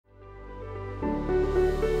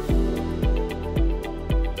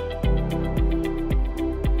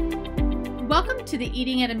Welcome to the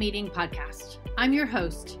Eating at a Meeting podcast. I'm your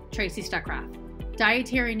host, Tracy Stuckrath,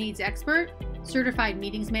 dietary needs expert, certified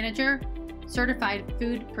meetings manager, certified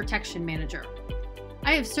food protection manager.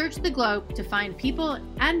 I have searched the globe to find people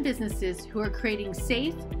and businesses who are creating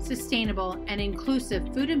safe, sustainable, and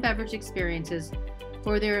inclusive food and beverage experiences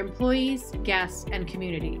for their employees, guests, and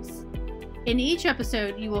communities. In each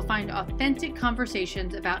episode, you will find authentic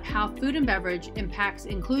conversations about how food and beverage impacts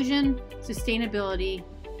inclusion, sustainability,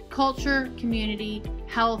 culture, community,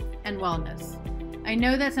 health, and wellness. I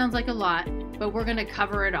know that sounds like a lot, but we're going to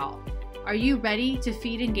cover it all. Are you ready to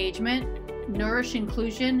feed engagement, nourish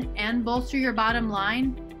inclusion, and bolster your bottom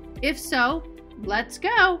line? If so, let's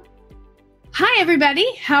go. Hi,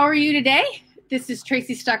 everybody. How are you today? This is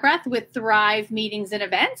Tracy Stuckrath with Thrive Meetings and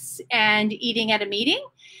Events and Eating at a Meeting.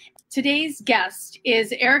 Today's guest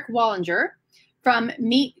is Eric Wallinger from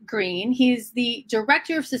MeetGreen. He's the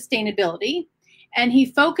Director of Sustainability, and he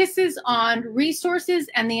focuses on resources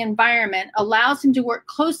and the environment, allows him to work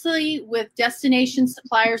closely with destination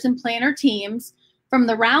suppliers and planner teams from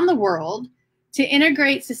around the world to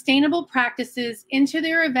integrate sustainable practices into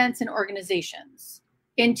their events and organizations.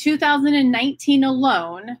 In 2019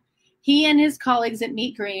 alone, he and his colleagues at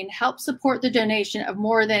MeetGreen helped support the donation of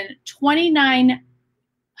more than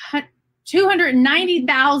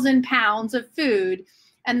 290,000 pounds of food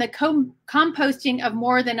and the composting of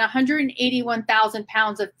more than 181,000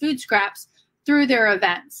 pounds of food scraps through their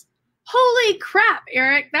events. Holy crap,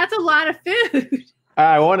 Eric, that's a lot of food.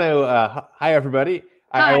 I want to, hi everybody.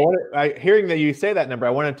 Hi. Hearing that you say that number,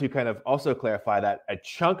 I wanted to kind of also clarify that a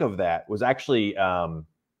chunk of that was actually a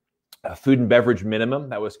food and beverage minimum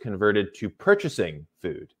that was converted to purchasing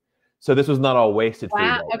food. So this was not all wasted food.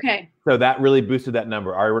 Wow, okay. So that really boosted that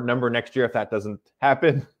number. Our number next year, if that doesn't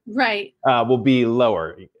happen, right, will be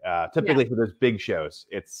lower. Typically for those big shows,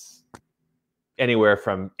 it's anywhere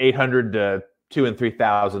from 800 to 2,000 and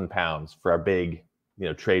 3,000 pounds for a big,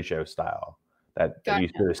 trade show style that you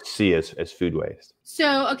sort of see as food waste.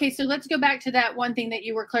 So, okay, so let's go back to that one thing that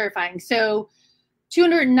you were clarifying. So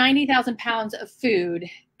 290,000 pounds of food.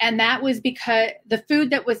 And that was because the food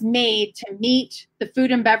that was made to meet the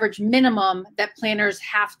food and beverage minimum that planners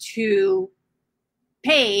have to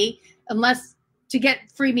pay unless to get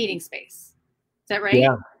free meeting space. Is that right?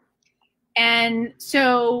 Yeah. And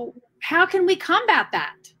so how can we combat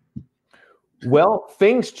that? Well,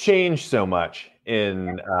 things change so much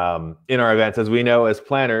in our events, as we know as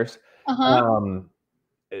planners. And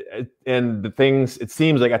the things, it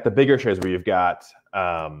seems like at the bigger shows where you've got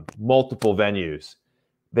multiple venues,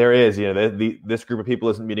 there is, this group of people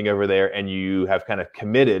isn't meeting over there, and you have kind of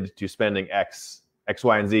committed to spending X,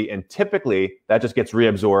 Y, and Z, and typically that just gets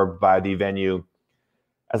reabsorbed by the venue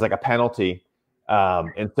as like a penalty.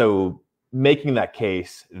 And so making that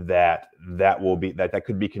case that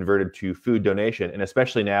could be converted to food donation, and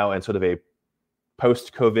especially now in sort of a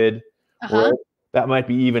post-COVID world, that might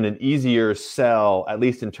be even an easier sell, at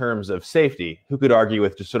least in terms of safety. Who could argue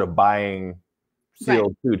with just sort of buying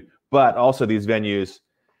sealed food? But also these venues,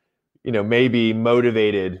 may be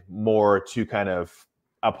motivated more to kind of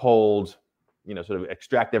uphold, sort of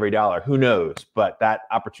extract every dollar. Who knows? But that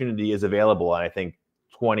opportunity is available. And I think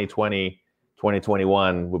 2020,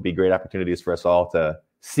 2021 would be great opportunities for us all to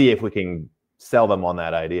see if we can sell them on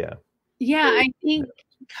that idea. Yeah, I think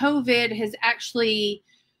COVID has actually,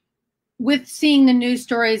 with seeing the news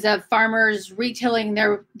stories of farmers retailing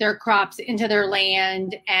their crops into their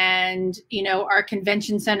land and, our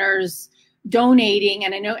convention centers donating,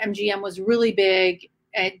 and I know MGM was really big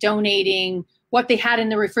at donating what they had in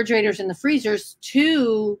the refrigerators and the freezers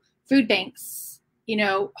to food banks.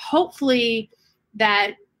 Hopefully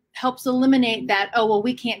that helps eliminate that, oh, well,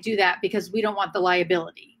 we can't do that because we don't want the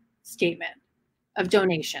liability statement of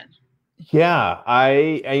donation. Yeah,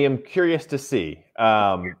 I am curious to see.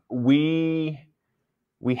 We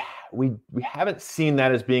haven't seen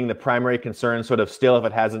that as being the primary concern, sort of still, if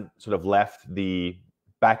it hasn't sort of left the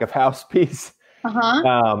back of house piece.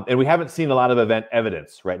 And we haven't seen a lot of event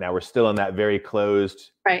evidence right now. We're still in that very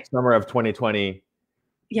closed summer of 2020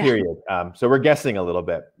 period. So we're guessing a little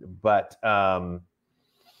bit, but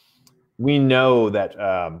we know that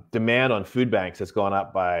demand on food banks has gone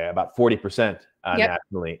up by about 40%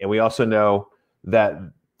 nationally. And we also know that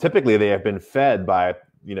typically they have been fed by,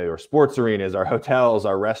 our sports arenas, our hotels,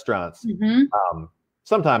 our restaurants,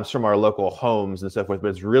 sometimes from our local homes and so forth, but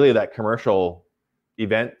it's really that commercial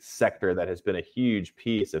event sector that has been a huge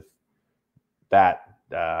piece of that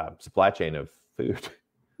supply chain of food.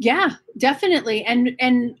 Yeah, definitely.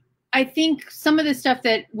 And I think some of the stuff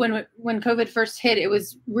that when COVID first hit, it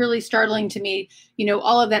was really startling to me,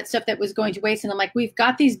 all of that stuff that was going to waste. And I'm like, we've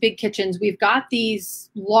got these big kitchens, we've got these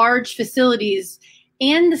large facilities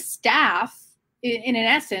and the staff in an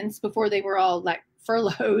essence, before they were all like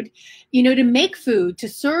furloughed, to make food, to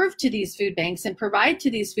serve to these food banks and provide to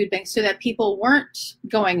these food banks so that people weren't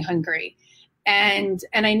going hungry. And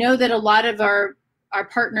I know that a lot of our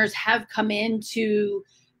partners have come into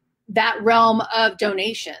that realm of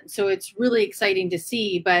donation. So it's really exciting to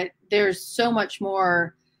see, but there's so much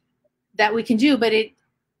more that we can do, but it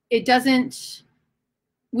doesn't,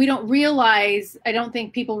 we don't realize, I don't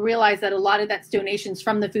think people realize that a lot of that's donations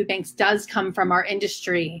from the food banks does come from our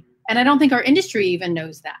industry. And I don't think our industry even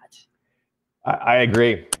knows that. I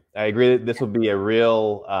agree. I agree that this will be a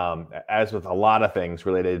real, as with a lot of things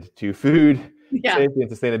related to food safety and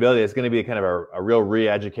sustainability, it's going to be kind of a real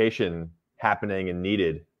re-education happening and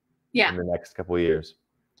needed in the next couple of years.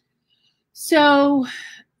 So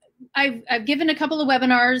I've given a couple of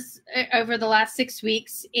webinars over the last 6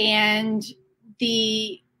 weeks, and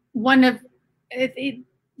the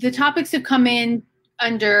topics have come in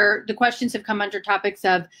under, the questions have come under topics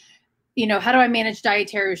of, how do I manage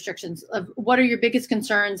dietary restrictions? Of what are your biggest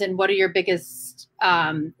concerns and what are your biggest,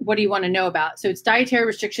 what do you want to know about? So it's dietary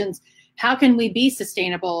restrictions. How can we be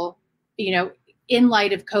sustainable, in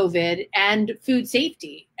light of COVID, and food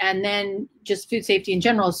safety, and then just food safety in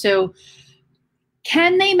general. So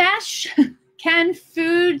can they mesh? Can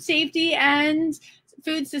food safety and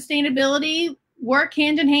food sustainability work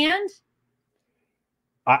hand in hand?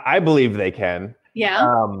 I believe they can.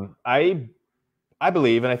 Yeah. I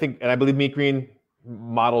believe, and I believe MeetGreen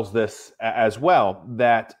models this as well,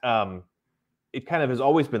 that it kind of has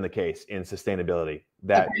always been the case in sustainability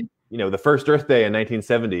that, the first Earth Day in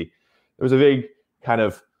 1970, there was a big kind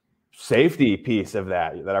of safety piece of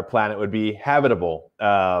that our planet would be habitable,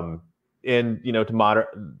 to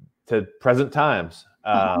present times.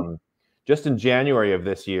 Just in January of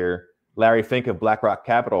this year, Larry Fink of BlackRock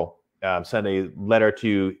Capital sent a letter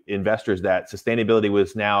to investors that sustainability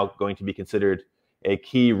was now going to be considered a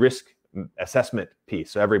key risk assessment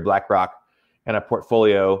piece. So every BlackRock kind of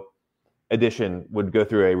portfolio edition would go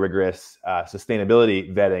through a rigorous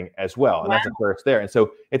sustainability vetting as well. And that's a first there. And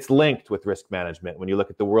so it's linked with risk management. When you look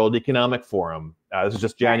at the World Economic Forum, this is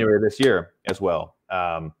just January of this year as well,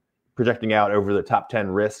 projecting out over the top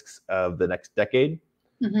 10 risks of the next decade,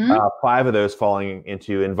 5 of those falling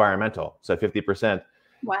into environmental, so 50%.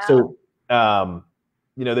 Wow. So,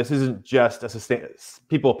 this isn't just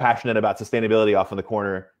people passionate about sustainability off in the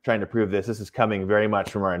corner trying to prove this. This is coming very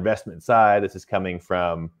much from our investment side. This is coming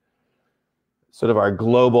from sort of our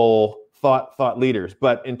global thought leaders.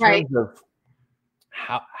 But in terms of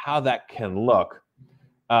how that can look,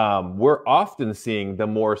 we're often seeing the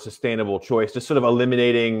more sustainable choice, just sort of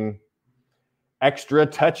eliminating extra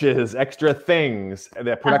touches, extra things,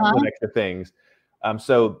 the production of extra things.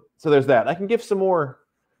 So there's that. I can give some more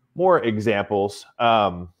examples.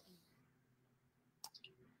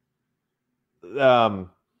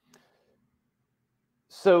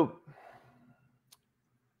 So,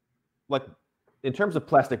 like, in terms of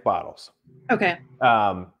plastic bottles, I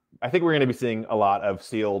think we're going to be seeing a lot of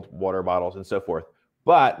sealed water bottles and so forth.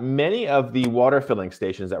 But many of the water filling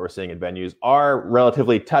stations that we're seeing at venues are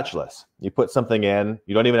relatively touchless. You put something in,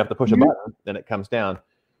 you don't even have to push a button, then it comes down.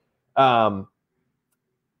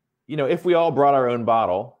 If we all brought our own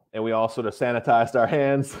bottle and we all sort of sanitized our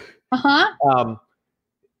hands,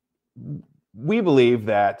 we believe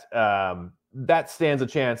that that stands a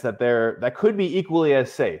chance that that could be equally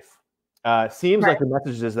as safe. Seems like the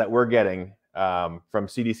messages that we're getting from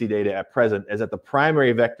CDC data at present is that the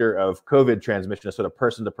primary vector of COVID transmission is sort of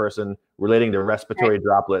person to person, relating to respiratory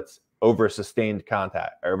droplets over sustained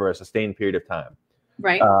contact, or over a sustained period of time.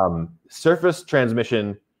 Surface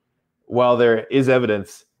transmission, while there is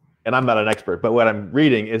evidence, and I'm not an expert, but what I'm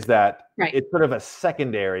reading is that it's sort of a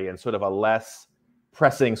secondary and sort of a less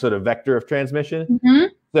pressing sort of vector of transmission.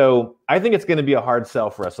 So I think it's going to be a hard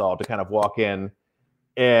sell for us all to kind of walk in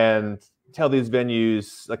and tell these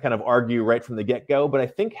venues, like, kind of argue right from the get-go. But I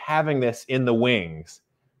think having this in the wings,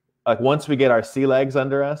 like, once we get our sea legs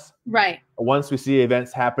under us, once we see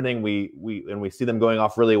events happening, we see them going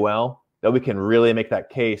off really well, that we can really make that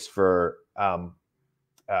case for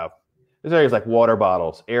there's areas like water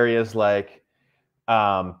bottles, areas like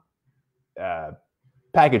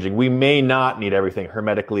packaging. We may not need everything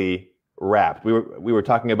hermetically wrapped. We were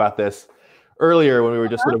talking about this earlier when we were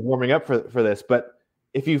just sort of warming up for this, but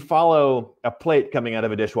if you follow a plate coming out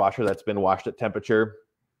of a dishwasher that's been washed at temperature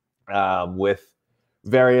with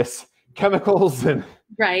various chemicals and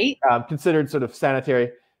considered sort of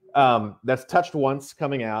sanitary, that's touched once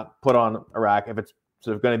coming out, put on a rack. If it's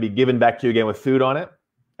sort of going to be given back to you again with food on it,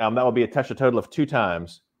 that will be touched a total of 2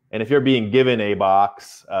 times. And if you're being given a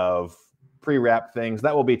box of pre-wrapped things,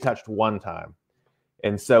 that will be touched 1 time.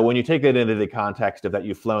 And so when you take that into the context of that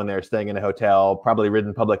you've flown there, staying in a hotel, probably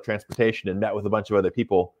ridden public transportation and met with a bunch of other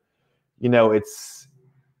people, that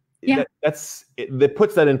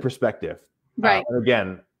puts that in perspective. Right.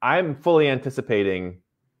 Again, I'm fully anticipating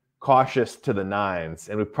cautious to the nines,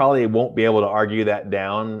 and we probably won't be able to argue that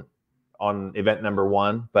down on event number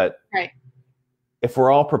 1. But if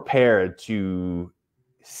we're all prepared to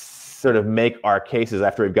sort of make our cases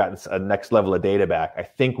after we've gotten a next level of data back, I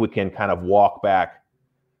think we can kind of walk back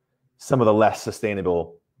some of the less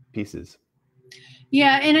sustainable pieces.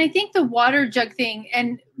 Yeah, and I think the water jug thing,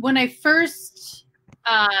 and when I first,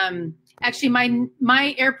 actually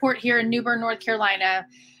my airport here in New Bern, North Carolina,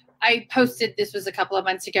 I posted, this was a couple of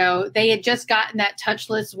months ago, they had just gotten that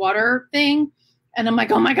touchless water thing. And I'm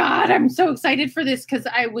like, oh my God, I'm so excited for this, because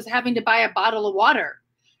I was having to buy a bottle of water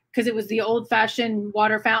because it was the old fashioned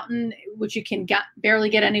water fountain, which you can barely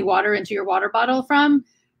get any water into your water bottle from.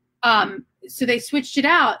 So they switched it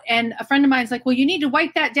out. And a friend of mine's like, well, you need to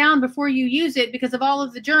wipe that down before you use it because of all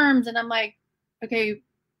of the germs. And I'm like, okay.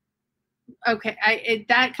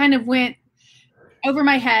 That kind of went over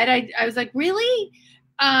my head. I was like, really?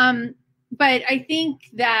 But I think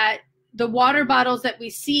that the water bottles that we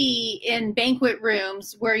see in banquet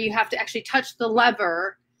rooms where you have to actually touch the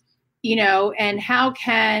lever, and how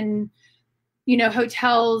can,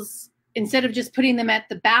 hotels, instead of just putting them at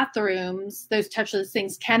the bathrooms, those touchless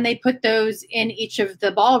things, can they put those in each of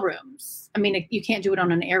the ballrooms? I mean, you can't do it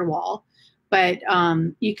on an air wall, but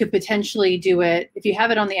you could potentially do it. If you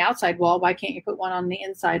have it on the outside wall, why can't you put one on the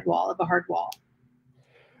inside wall of a hard wall?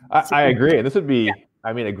 I agree. And this would be,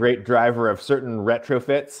 a great driver of certain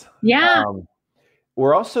retrofits. Yeah.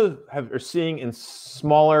 We're also are seeing in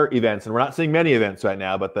smaller events, and we're not seeing many events right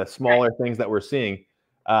now, but the smaller things that we're seeing,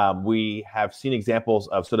 we have seen examples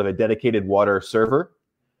of sort of a dedicated water server.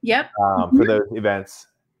 Yep. For those events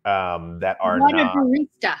that are water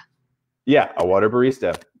barista. Yeah, a water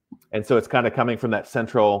barista. And so it's kind of coming from that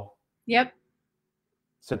central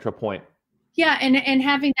point. Yeah, and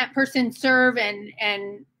having that person serve and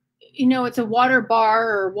it's a water bar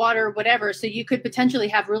or water whatever, so you could potentially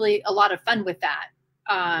have really a lot of fun with that.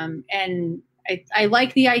 And I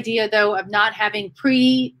like the idea, though, of not having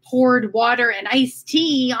pre-poured water and iced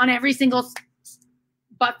tea on every single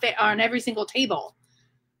buffet, on every single table.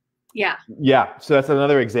 Yeah. Yeah. So that's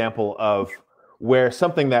another example of where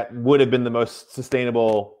something that would have been the most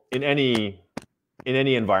sustainable in any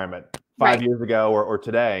environment 5 years ago or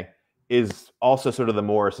today is also sort of the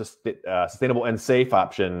more sustainable and safe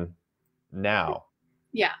option now.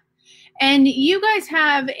 Yeah. And you guys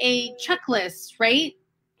have a checklist, right,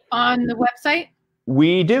 on the website?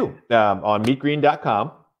 We do, on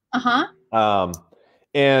meetgreen.com.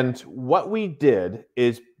 And what we did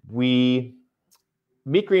is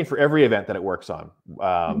MeetGreen, for every event that it works on,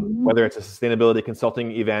 whether it's a sustainability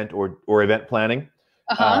consulting event or event planning,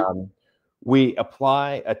 we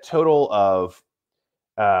apply a total of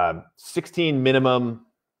 16 minimum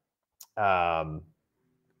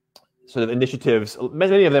sort of initiatives.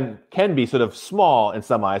 Many of them can be sort of small in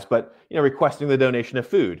some eyes, but requesting the donation of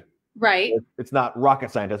food. Right. It's not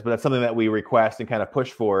rocket scientist, but that's something that we request and kind of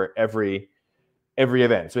push for every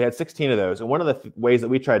event. So we had 16 of those. And one of the ways that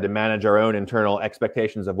we tried to manage our own internal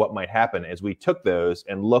expectations of what might happen is we took those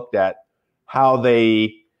and looked at how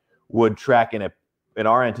they would track in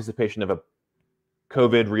our anticipation of a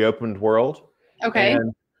COVID reopened world. Okay.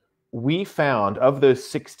 And we found, of those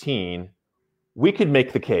 16, we could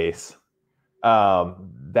make the case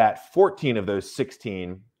that 14 of those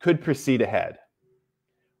 16 could proceed ahead.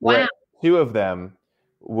 Wow. 2 of them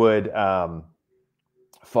would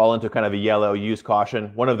fall into kind of a yellow use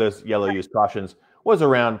caution. One of those yellow use cautions was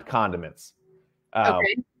around condiments.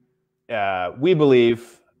 We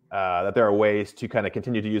believe that there are ways to kind of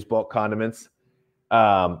continue to use bulk condiments,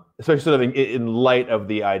 especially sort of in light of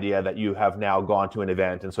the idea that you have now gone to an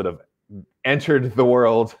event and sort of entered the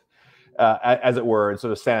world, as it were, and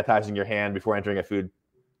sort of sanitizing your hand before entering a food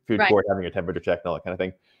court, having your temperature checked and all that kind of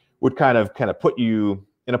thing, would kind of put you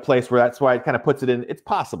in a place where that's why it kind of puts it in. It's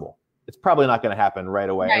possible. It's probably not going to happen right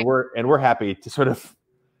away, and we're happy to sort of,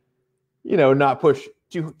 not push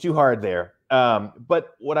too hard there. But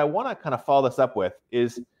what I want to kind of follow this up with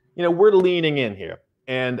is, we're leaning in here,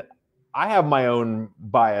 and I have my own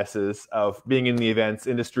biases of being in the events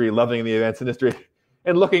industry, loving the events industry,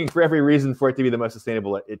 and looking for every reason for it to be the most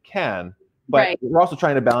sustainable it can. But we're also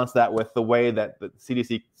trying to balance that with the way that the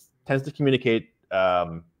CDC tends to communicate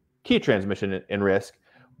key transmission and risk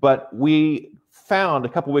But we found a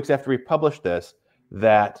couple weeks after we published this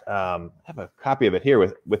that I have a copy of it here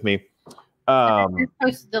with me. I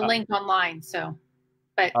posted the link online, so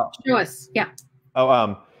but show us, yeah.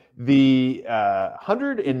 The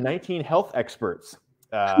 119 health experts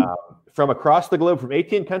from across the globe, from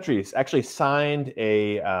 18 countries, actually signed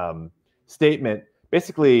a statement,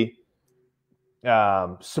 basically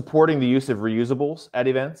supporting the use of reusables at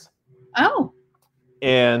events. Oh.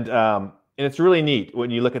 And it's really neat when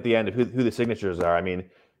you look at the end of who the signatures are. I mean,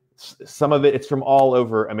 some of it's from all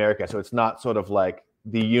over America, so it's not sort of like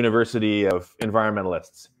the University of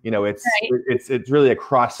Environmentalists. You know, it's really a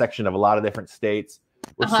cross section of a lot of different states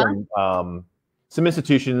with some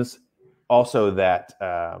institutions also that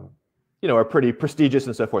are pretty prestigious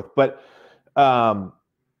and so forth. But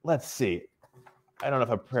let's see. I don't know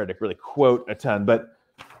if I'm prepared to really quote a ton, but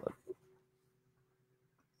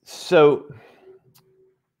so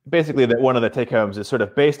basically that one of the take-homes is sort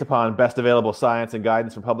of based upon best available science and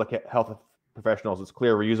guidance from public health professionals. It's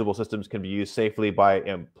clear reusable systems can be used safely by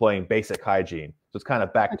employing basic hygiene. So it's kind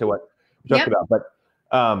of back to what we talked about, but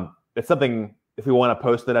it's something, if we want to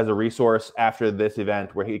post it as a resource after this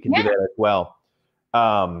event, where he can do that as well.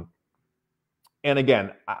 And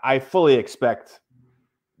again, I fully expect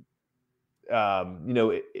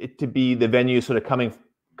it to be the venue sort of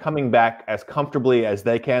coming back as comfortably as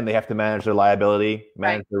they can. They have to manage their liability,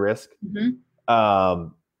 manage the risk.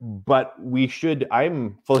 But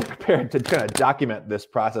I'm fully prepared to kind of document this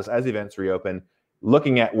process as events reopen,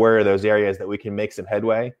 looking at where are those areas that we can make some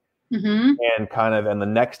headway, and kind of in the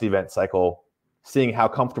next event cycle, seeing how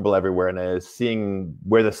comfortable everyone is, seeing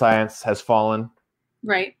where the science has fallen.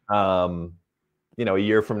 Right. A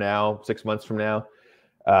year from now, 6 months from now,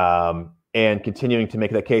 and continuing to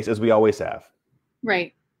make that case as we always have.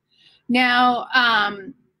 Right. Now,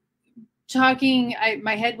 my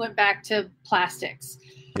head went back to plastics.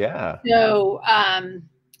 Yeah. So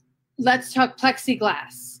let's talk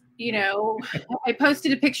plexiglass. I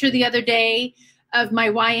posted a picture the other day of my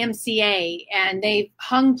YMCA, and they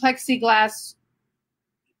hung plexiglass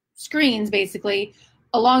screens basically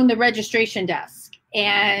along the registration desk,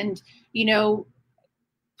 and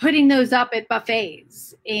putting those up at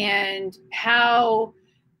buffets, and I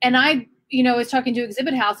was talking to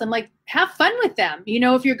Exhibit House. I'm like, have fun with them.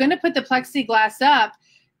 If you're going to put the plexiglass up,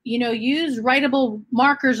 use writable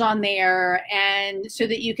markers on there, and so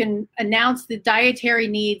that you can announce the dietary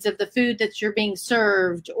needs of the food that you're being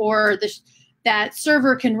served, or that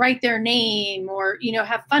server can write their name, or,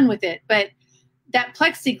 have fun with it. But that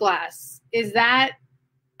plexiglass,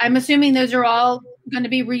 I'm assuming those are all going to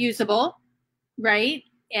be reusable, right?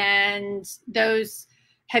 And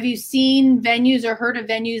have you seen venues or heard of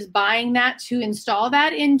venues buying that to install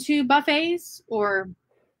that into buffets? Or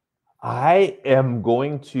I am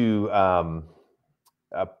going to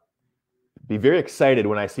be very excited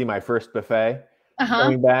when I see my first buffet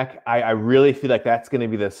coming back. I really feel like that's going to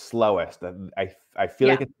be the slowest. I feel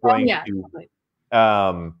like it's going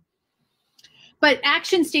to. But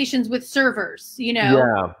action stations with servers,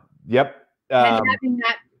 Yeah. Yep. And having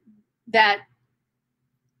that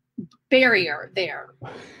barrier there.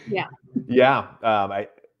 Yeah. Yeah. I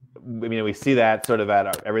mean, we see that sort of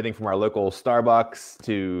at everything from our local Starbucks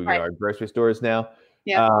to our grocery stores now.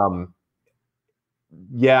 Yeah.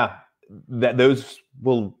 That those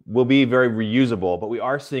will be very reusable, but we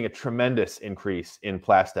are seeing a tremendous increase in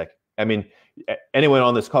plastic. I mean, anyone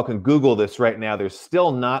on this call can Google this right now. There's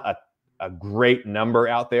still not a great number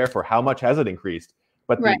out there for how much has it increased,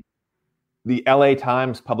 but the LA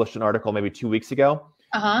Times published an article maybe 2 weeks ago,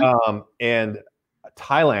 and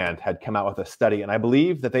Thailand had come out with a study, and I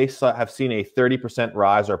believe that they have seen a 30%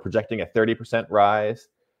 rise, or projecting a 30% rise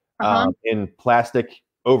in plastic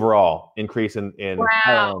overall increase in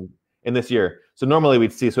Thailand in this year. So normally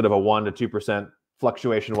we'd see sort of a 1 to 2%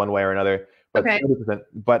 fluctuation one way or another, but 30%.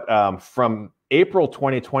 But from April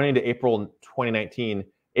 2020 to April 2019,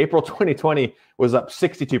 April 2020 was up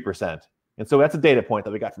 62%. And so that's a data point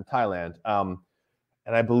that we got from Thailand.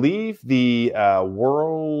 And I believe the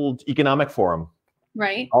World Economic Forum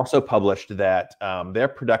also published that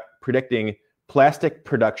they're predicting plastic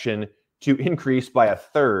production to increase by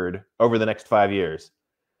 1/3 over the next 5 years.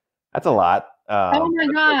 That's a lot. Oh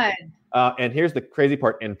my God. And here's the crazy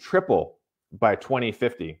part, and triple by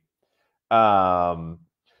 2050. So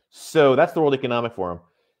that's the World Economic Forum.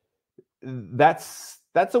 That's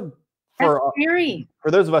scary.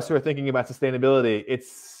 For those of us who are thinking about sustainability,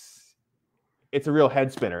 it's a real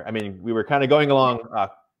head spinner. I mean, we were kind of going along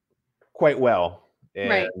quite well,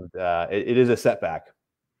 and it is a setback.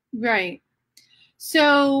 Right.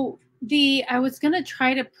 So I was going to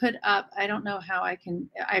try to put up, I don't know how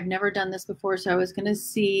I've never done this before. So I was going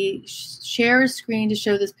to share a screen to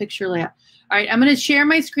show this picture layout. All right. I'm going to share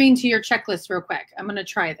my screen to your checklist real quick. I'm going to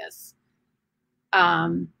try this.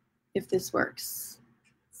 If this works.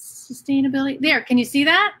 Sustainability. There. Can you see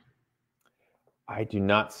that? I do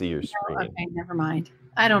not see your screen. Oh, okay. Never mind.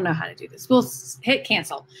 I don't know how to do this. We'll hit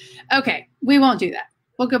cancel. Okay. We won't do that.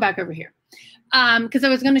 We'll go back over here. Because I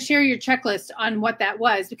was going to share your checklist on what that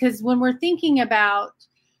was, because when we're thinking about,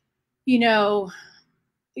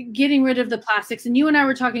 getting rid of the plastics, and you and I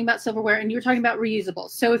were talking about silverware and you were talking about reusable.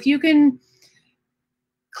 So if you can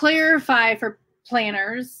clarify for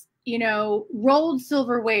planners, rolled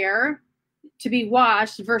silverware to be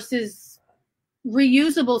washed versus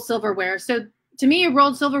reusable silverware. So to me,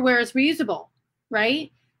 rolled silverware is reusable,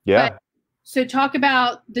 right? Yeah. But, so talk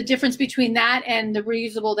about the difference between that and the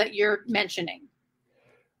reusable that you're mentioning.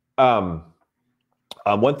 One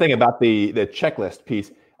thing about the checklist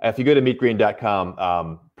piece, if you go to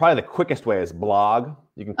meetgreen.com, probably the quickest way is blog.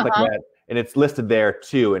 You can click that, and it's listed there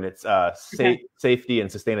too. And it's safety and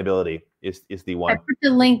sustainability is the one. I put the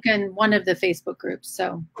link in one of the Facebook groups,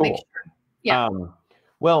 so cool. Make sure. Yeah.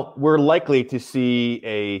 Well, we're likely to see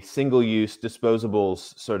a single-use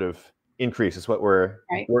disposables sort of increase. Is what we're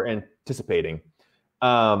anticipating.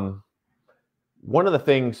 One of the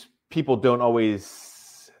things people don't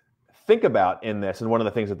always think about in this, and one of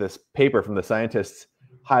the things that this paper from the scientists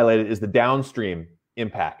highlighted, is the downstream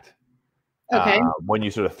impact. Okay. When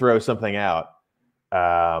you sort of throw something out,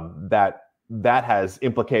 that has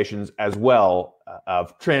implications as well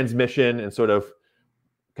of transmission and sort of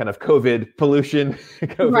kind of COVID pollution,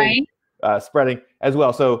 COVID spreading as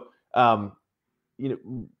well. So,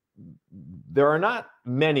 there are not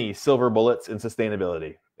many silver bullets in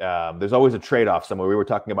sustainability. There's always a trade-off somewhere. We were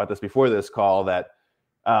talking about this before this call, that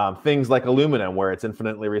things like aluminum, where it's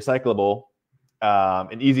infinitely recyclable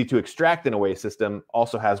and easy to extract in a waste system,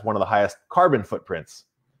 also has one of the highest carbon footprints.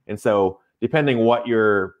 And so depending what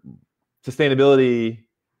your sustainability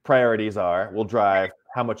priorities are will drive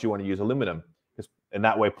how much you want to use aluminum. And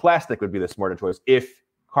that way plastic would be the smarter choice if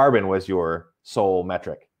carbon was your sole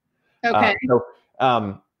metric. Okay.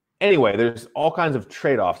 Anyway, there's all kinds of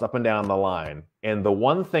trade-offs up and down the line. And the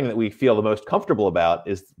one thing that we feel the most comfortable about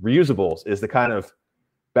is reusables, is the kind of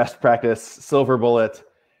best practice silver bullet,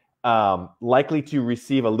 likely to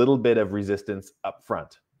receive a little bit of resistance up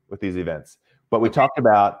front with these events. But we talked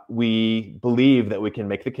about, we believe that we can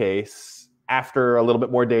make the case after a little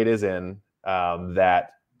bit more data is in,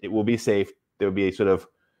 that it will be safe. There will be a sort of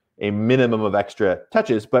a minimum of extra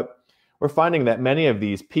touches. But we're finding that many of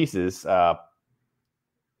these pieces,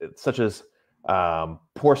 such as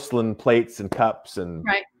porcelain plates and cups and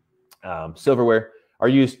silverware, are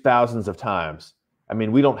used thousands of times. I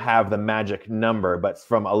mean, we don't have the magic number, but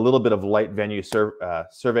from a little bit of light venue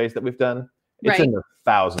surveys that we've done, it's in the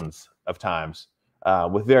thousands of times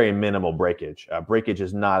with very minimal breakage. Breakage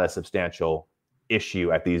is not a substantial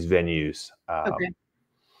issue at these venues.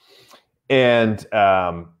 And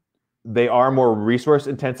they are more resource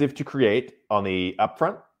intensive to create on the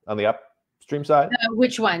upstream side.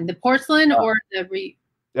 Which one? The porcelain or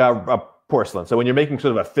the porcelain. So when you're making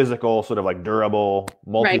sort of a physical, sort of like durable,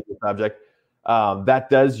 multi-use object, that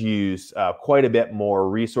does use quite a bit more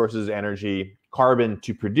resources, energy, carbon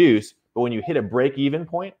to produce. But when you hit a break-even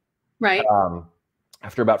point,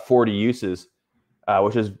 after about 40 uses,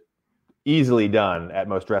 which is easily done at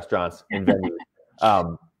most restaurants and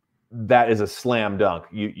venues, that is a slam dunk.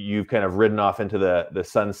 You've kind of ridden off into the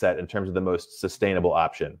sunset in terms of the most sustainable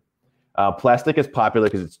option. Plastic is popular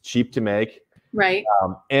because it's cheap to make.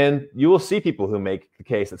 And you will see people who make the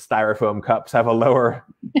case that styrofoam cups have a lower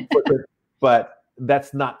footprint, but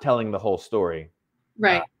that's not telling the whole story.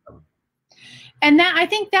 And that, I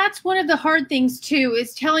think that's one of the hard things too,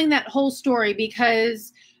 is telling that whole story,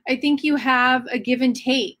 because I think you have a give and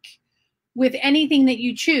take with anything that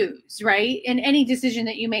you choose, right? In any decision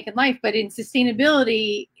that you make in life. But in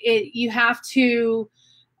sustainability, you have to,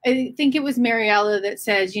 I think it was Mariella that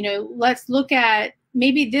says, let's look at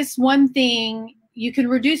maybe this one thing. You can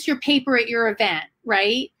reduce your paper at your event,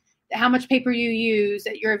 right? How much paper you use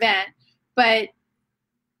at your event. But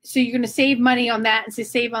so you're going to save money on that and to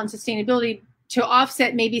save on sustainability to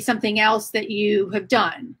offset maybe something else that you have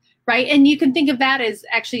done, right? And you can think of that as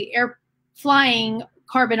actually flying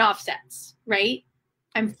carbon offsets, right?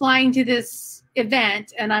 I'm flying to this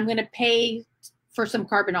event and I'm going to pay for some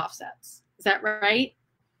carbon offsets. Is that right?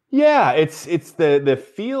 Yeah, it's the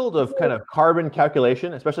field of kind of carbon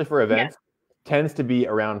calculation, especially for events, tends to be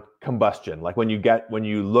around combustion. Like when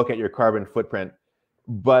you look at your carbon footprint.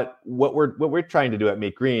 But what we're trying to do at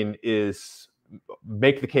MeetGreen is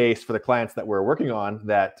make the case for the clients that we're working on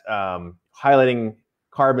that highlighting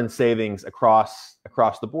carbon savings across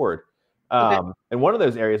the board. And one of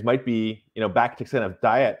those areas might be, back to kind of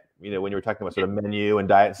diet, when you were talking about sort of menu and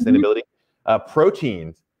diet sustainability,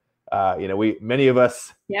 proteins. Many of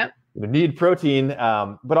us need protein,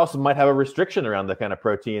 but also might have a restriction around the kind of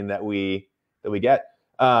protein that we get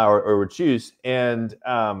or would choose. And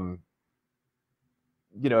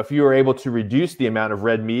if you are able to reduce the amount of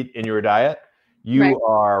red meat in your diet, you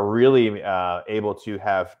are really able to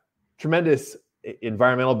have tremendous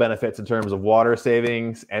environmental benefits in terms of water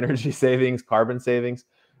savings, energy savings, carbon savings.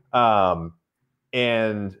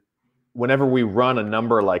 And whenever we run a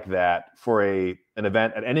number like that for an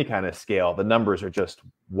event at any kind of scale, the numbers are just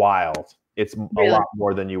wild. It's a lot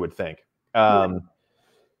more than you would think.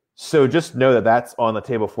 So just know that that's on the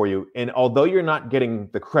table for you. And although you're not getting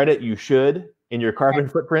the credit you should in your carbon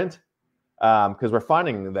footprint, because we're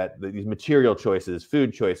finding that these material choices,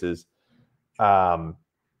 food choices,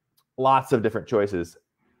 lots of different choices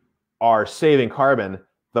are saving carbon.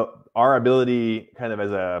 Our ability kind of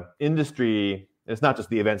as a industry, it's not just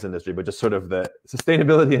the events industry, but just sort of the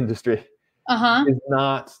sustainability industry is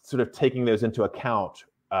not sort of taking those into account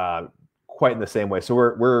quite in the same way. So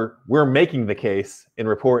we're making the case in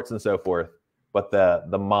reports and so forth, but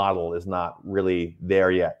the model is not really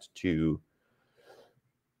there yet to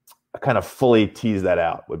kind of fully tease that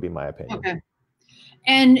out, would be my opinion. Okay.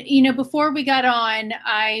 And, before we got on,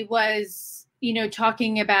 I was,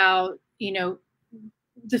 talking about,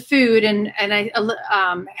 the food and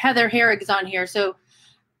Heather Herrick's on here. So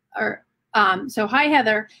hi,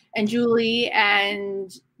 Heather and Julie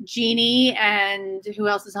and Jeannie and who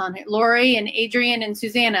else is on here? Lori and Adrian and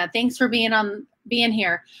Susanna. Thanks for being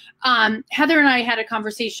here. Heather and I had a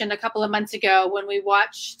conversation a couple of months ago when we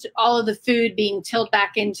watched all of the food being tilled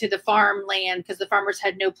back into the farmland because the farmers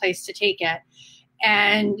had no place to take it.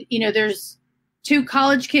 And, there's 2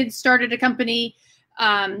 college kids started a company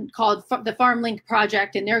called the Farm Link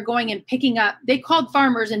Project, and they're going and picking up, they called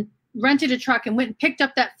farmers and rented a truck and went and picked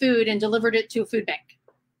up that food and delivered it to a food bank.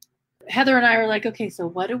 Heather and I are like, okay, so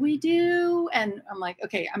what do we do? And I'm like,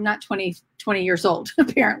 okay, I'm not 20 years old,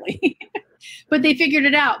 apparently, but they figured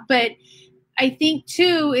it out. But I think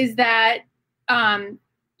too, is that so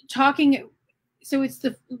it's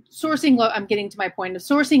the sourcing, I'm getting to my point of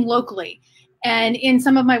sourcing locally. And in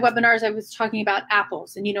some of my webinars, I was talking about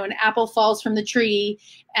apples, and, an apple falls from the tree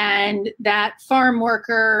and that farm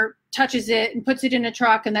worker touches it and puts it in a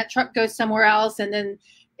truck, and that truck goes somewhere else. And then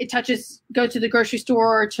it go to the grocery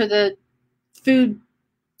store or to the food,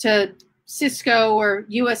 to Cisco or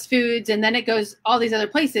US Foods, and then it goes all these other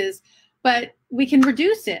places. But we can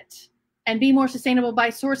reduce it and be more sustainable by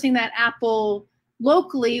sourcing that apple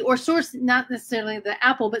locally, or source not necessarily the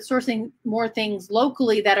apple, but sourcing more things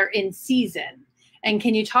locally that are in season. And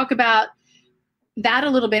can you talk about that a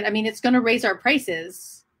little bit? I mean, it's going to raise our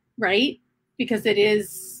prices, right? Because it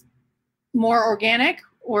is more organic,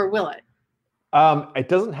 or will it? It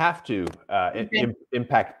doesn't have to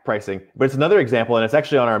impact pricing, but it's another example, and it's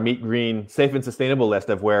actually on our MeetGreen safe and sustainable list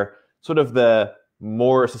of where sort of the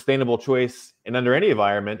more sustainable choice and under any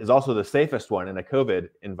environment is also the safest one in a COVID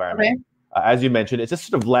environment. Okay. As you mentioned, it's just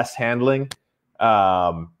sort of less handling,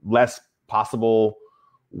 less possible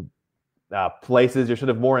places. You're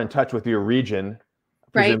sort of more in touch with your region,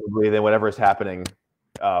 presumably, than whatever is happening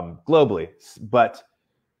globally. But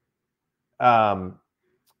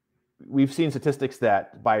we've seen statistics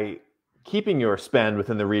that by keeping your spend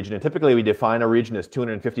within the region, and typically we define a region as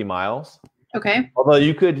 250 miles. Okay. Although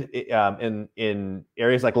you could, in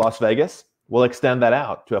areas like Las Vegas, we'll extend that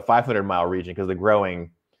out to a 500-mile region because the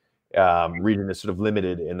growing region is sort of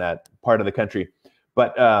limited in that part of the country.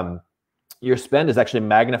 But your spend is actually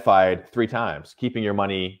magnified 3 times, keeping your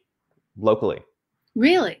money locally.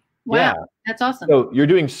 Really? Wow. Yeah. That's awesome. So you're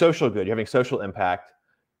doing social good. You're having social impact.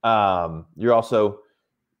 You're also,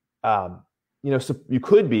 so you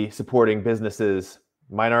could be supporting businesses,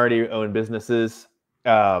 minority-owned businesses,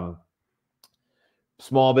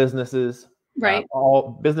 small businesses,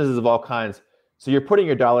 all businesses of all kinds. So you're putting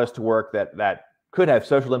your dollars to work that could have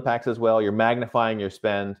social impacts as well. You're magnifying your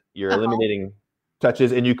spend. You're eliminating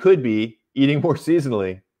touches, and you could be eating more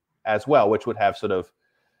seasonally as well, which would have sort of,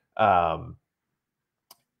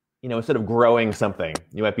 instead of growing something,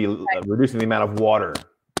 you might be reducing the amount of water,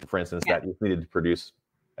 for instance, that you needed to produce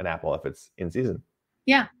an apple if it's in season.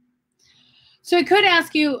 Yeah. So I could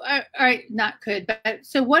ask you,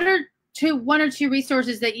 so what are 1 or 2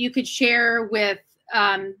 resources that you could share with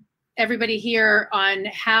everybody here on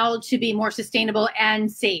how to be more sustainable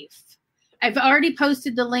and safe? I've already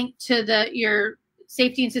posted the link to your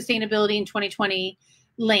safety and sustainability in 2020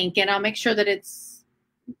 link, and I'll make sure that it's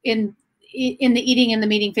in the Eating in the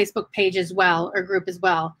Meeting Facebook page as well, or group as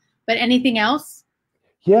well. But anything else?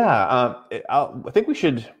 Yeah, I think we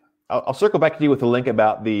should. I'll circle back to you with a link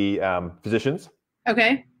about the physicians.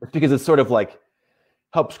 Okay. It's because it's sort of like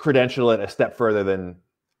helps credential it a step further than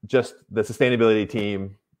just the sustainability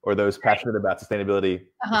team or those passionate about sustainability.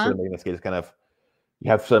 In this case, kind of you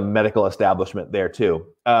have some medical establishment there too.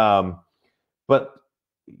 But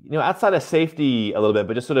outside of safety a little bit,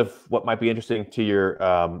 but just sort of what might be interesting to your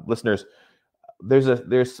listeners, there's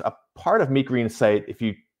a part of MeetGreen's site, if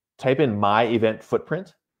you type in my event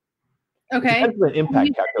footprint. Okay. It's an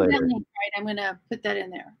impact calculator. Right, I'm going to put that in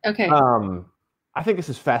there. Okay. I think this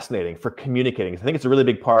is fascinating for communicating. I think it's a really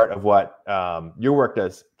big part of what your work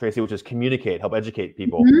does, Tracy, which is communicate, help educate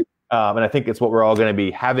people. And I think it's what we're all going to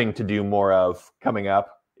be having to do more of coming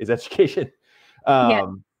up is education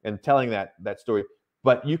and telling that story.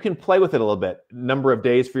 But you can play with it a little bit. Number of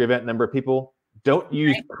days for your event, number of people. Don't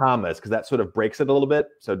use commas because that sort of breaks it a little bit.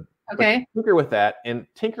 So tinker with that and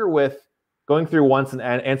tinker with going through once and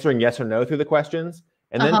answering yes or no through the questions,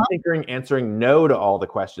 and then tinkering, answering no to all the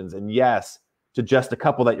questions and yes to just a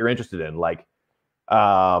couple that you're interested in, like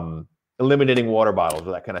eliminating water bottles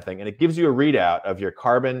or that kind of thing. And it gives you a readout of your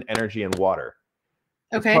carbon, energy, and water.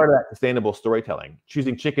 It's part of that sustainable storytelling,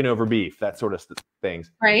 choosing chicken over beef, that sort of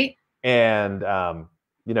things. Right. And,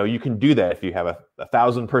 you can do that if you have a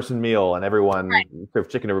 1,000-person meal and everyone serves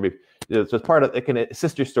chicken over beef. So it's part of, it can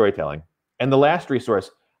assist your storytelling. And the last resource,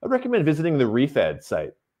 I'd recommend visiting the ReFed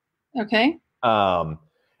site. Okay.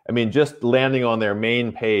 Just landing on their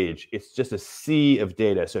main page, it's just a sea of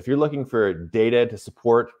data. So if you're looking for data to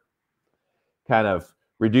support kind of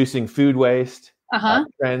reducing food waste,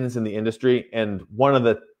 trends in the industry, and one of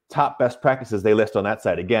the top best practices they list on that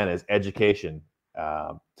site, again, is education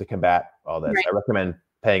to combat all this. I recommend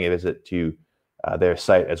paying a visit to their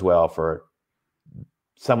site as well for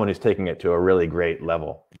someone who's taking it to a really great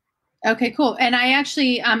level. Okay, cool. And I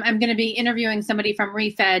actually, I'm going to be interviewing somebody from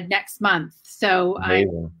ReFed next month. So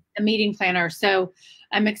I'm a meeting planner. So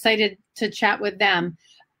I'm excited to chat with them.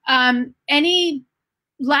 Any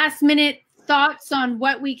last minute thoughts on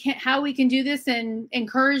how we can do this, and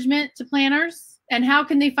encouragement to planners, and how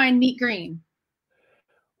can they find MeetGreen?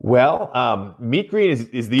 Well,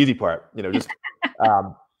 MeetGreen is the easy part. Just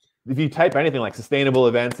if you type anything like sustainable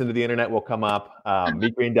events into the internet, will come up,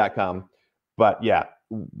 meetgreen.com. But yeah,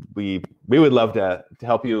 we would love to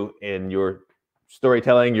help you in your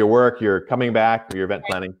storytelling, your work, your coming back, or your event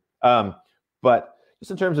planning. But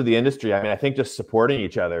just in terms of the industry, I think just supporting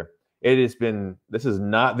each other. This is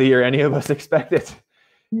not the year any of us expected.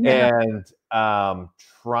 And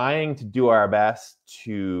trying to do our best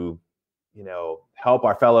to, help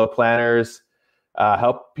our fellow planners,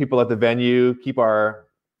 help people at the venue, keep our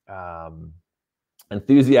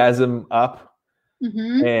enthusiasm up,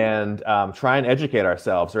 and try and educate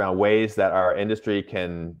ourselves around ways that our industry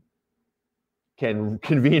can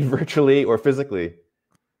convene virtually or physically.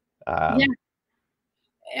 I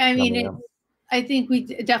think we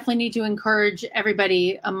definitely need to encourage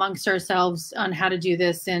everybody amongst ourselves on how to do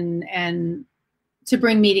this and to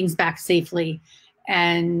bring meetings back safely.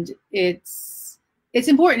 And it's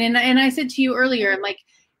important. And I said to you earlier,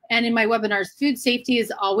 and in my webinars, food safety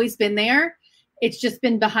has always been there. It's just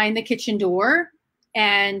been behind the kitchen door.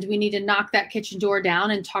 And we need to knock that kitchen door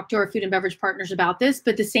down and talk to our food and beverage partners about this.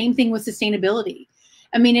 But the same thing with sustainability.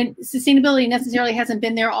 Sustainability necessarily hasn't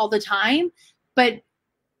been there all the time, but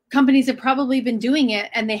companies have probably been doing it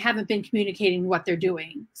and they haven't been communicating what they're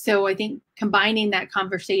doing. So I think combining that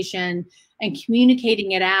conversation and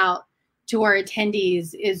communicating it out to our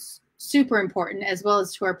attendees is super important, as well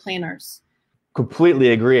as to our planners.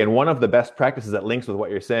 Completely agree. And one of the best practices that links with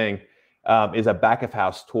what you're saying is a back of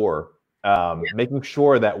house tour. Making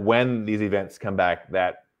sure that when these events come back,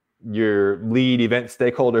 that your lead event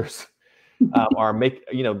stakeholders are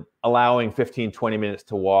allowing 15, 20 minutes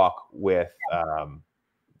to walk with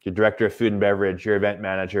your director of food and beverage, your event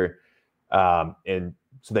manager, and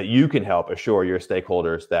so that you can help assure your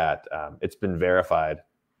stakeholders that it's been verified.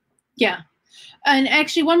 Yeah. And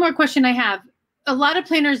actually, one more question I have. A lot of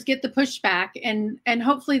planners get the pushback, and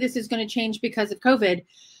hopefully this is going to change because of COVID,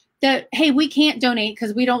 that, hey, we can't donate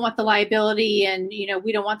because we don't want the liability and,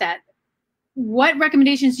 we don't want that. What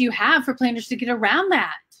recommendations do you have for planners to get around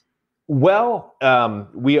that? Well,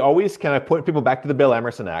 we always kind of point people back to the Bill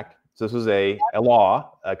Emerson Act. So this was a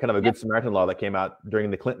law, kind of a Good Samaritan law that came out during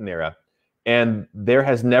the Clinton era. And there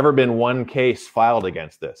has never been one case filed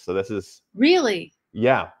against this. So this is... Really?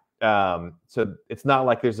 Yeah. So it's not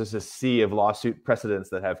like there's just a sea of lawsuit precedents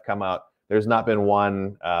that have come out. There's not been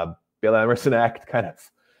one Bill Emerson Act kind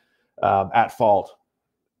of at fault.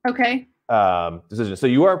 Okay. Decision. So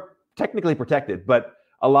you are technically protected, but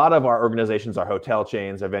a lot of our organizations, our hotel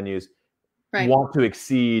chains, our venues, want to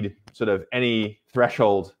exceed sort of any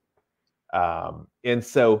threshold. And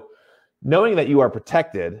so knowing that you are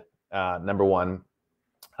protected, number one,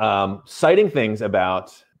 citing things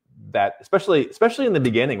about that, especially in the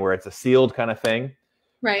beginning where it's a sealed kind of thing,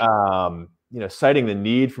 right? Citing the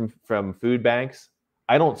need from food banks.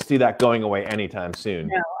 I don't see that going away anytime soon.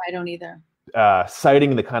 No, I don't either.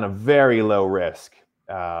 Citing the kind of very low risk.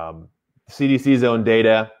 CDC's own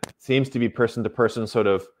data seems to be person-to-person sort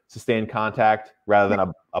of sustained contact rather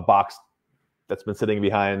than a box that's been sitting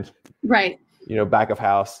behind, back of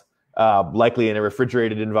house, likely in a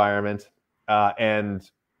refrigerated environment,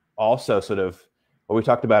 and also sort of what we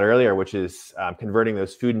talked about earlier, which is converting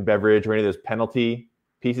those food and beverage or any of those penalty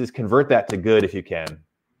pieces, convert that to good if you can.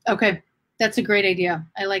 Okay, that's a great idea.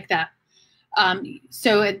 I like that.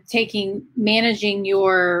 So managing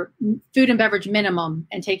your food and beverage minimum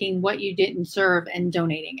and taking what you didn't serve and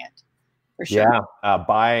donating it, for sure. Yeah,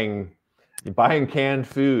 buying canned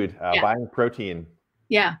food, buying protein.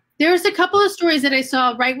 Yeah, there's a couple of stories that I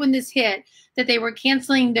saw right when this hit that they were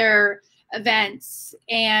canceling their events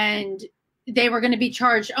and they were going to be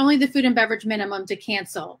charged only the food and beverage minimum to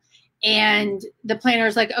cancel. And the planner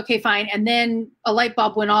was like, okay, fine. And then a light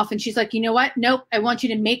bulb went off and she's like, you know what? Nope. I want you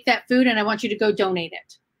to make that food and I want you to go donate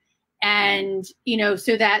it. And,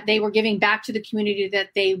 so that they were giving back to the community that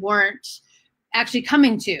they weren't actually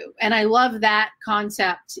coming to. And I love that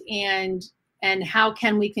concept. And how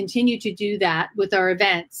can we continue to do that with our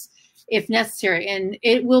events if necessary? And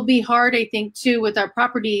it will be hard, I think, too, with our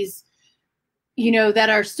properties, that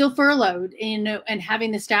are still furloughed, and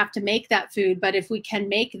having the staff to make that food. But if we can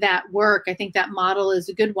make that work, I think that model is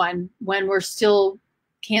a good one when we're still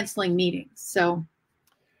canceling meetings. So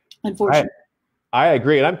unfortunately. I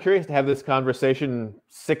agree. And I'm curious to have this conversation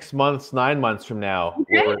 6 months, 9 months from now.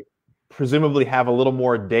 Okay. We'll presumably have a little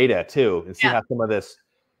more data too and see how some of this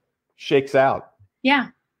shakes out. Yeah,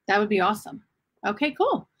 that would be awesome. Okay,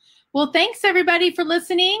 cool. Well, thanks everybody for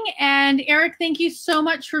listening. And Eric, thank you so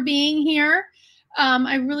much for being here.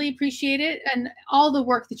 I really appreciate it and all the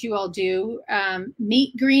work that you all do.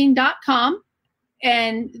 MeetGreen.com.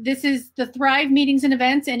 And this is the Thrive Meetings and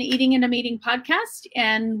Events and Eating in a Meeting podcast.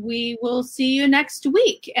 And we will see you next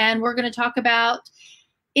week. And we're going to talk about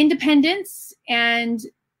independence and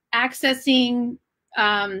accessing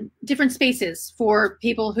different spaces for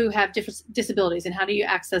people who have different disabilities, and how do you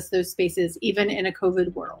access those spaces even in a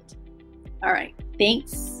COVID world. All right.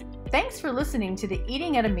 Thanks. Thanks for listening to the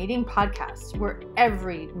Eating at a Meeting podcast, where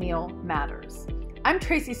every meal matters. I'm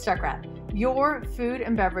Tracy Stuckrath, your food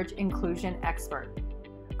and beverage inclusion expert.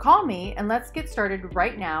 Call me and let's get started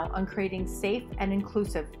right now on creating safe and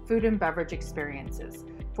inclusive food and beverage experiences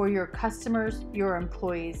for your customers, your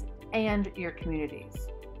employees, and your communities.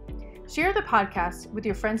 Share the podcast with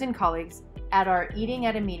your friends and colleagues at our Eating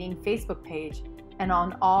at a Meeting Facebook page and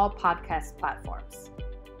on all podcast platforms.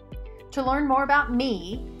 To learn more about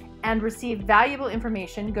me and receive valuable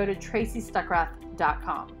information, go to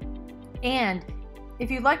tracystuckrath.com. And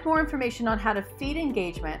if you'd like more information on how to feed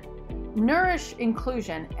engagement, nourish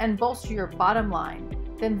inclusion, and bolster your bottom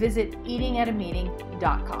line, then visit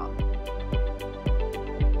eatingatameeting.com.